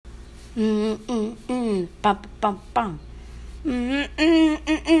Bum bum bum. No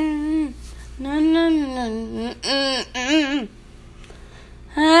no no.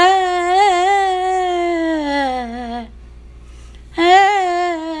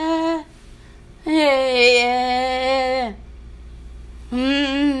 Yeah.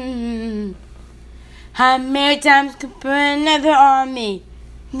 How many times could put another on me?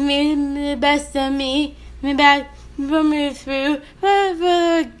 Me the best of me. Me back from me through.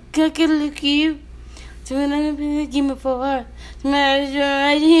 Cook it look you. So another give me for. Measure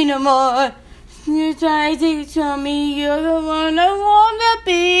I need no more. You try to tell me you're the one I wanna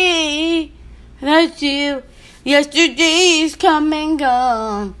be. Without you, yesterday's come and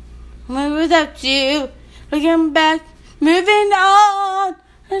gone. Without you, looking back, moving on.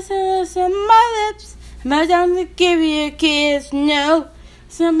 Listen my lips, my time to give you a kiss. No,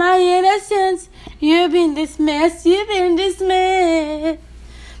 so my innocence, you've been dismissed. You've been dismissed.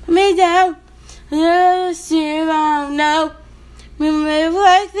 Put me down, no. We move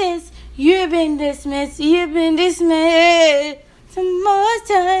like this. You've been dismissed. You've been dismissed. Some more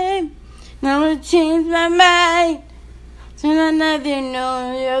time. Now I'll change my mind. So another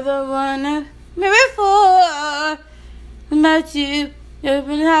know you're the one I've been before. About you,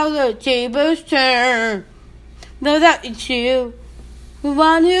 open how the tables turn. Though that it's you, the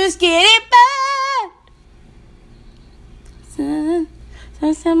one who's getting bad.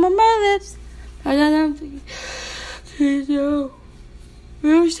 Some of my lips. I don't think so.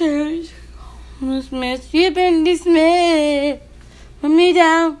 Roses, dismissed. You've been dismissed. Put me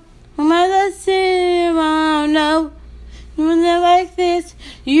down. My lesson, oh no. When they're like this,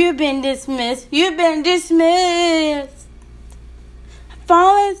 you've been dismissed. You've been dismissed. I'm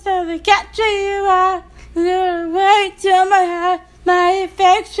falling so to capture you are. Right to my heart, my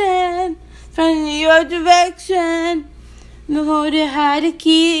affection. From your direction. The hold it hard to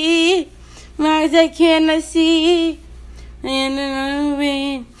keep. My eyes I cannot see. And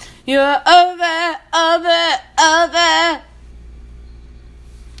when you're over.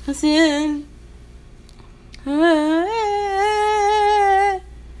 Listen.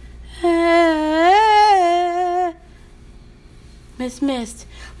 Missed.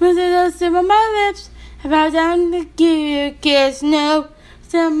 With the dust on my lips, about down to give you a kiss. No,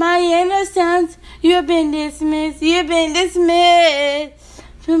 so my innocence, you've been dismissed. You've been dismissed.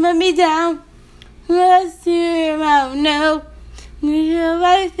 So let me down. Let's hear out. No, you're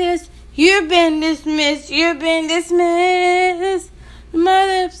like this. You've been dismissed. You've been dismissed. My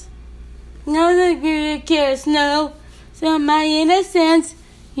lips, no to give you a kiss. No, so my innocence,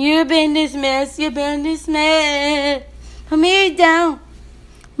 you've been dismissed. You've been dismissed. Put me down.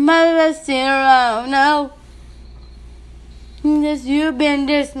 My lips around. No, yes, you've been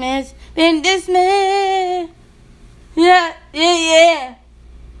dismissed. Been dismissed. Yeah.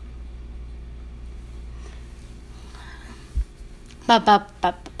 Ba ba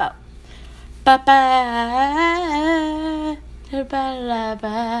ba ba ba ba ba ba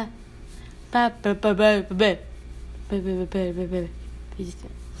ba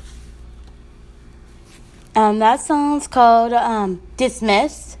that song's called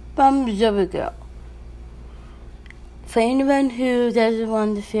Dismissed from Zoe Girl. For anyone who doesn't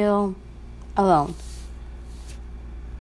want to feel alone.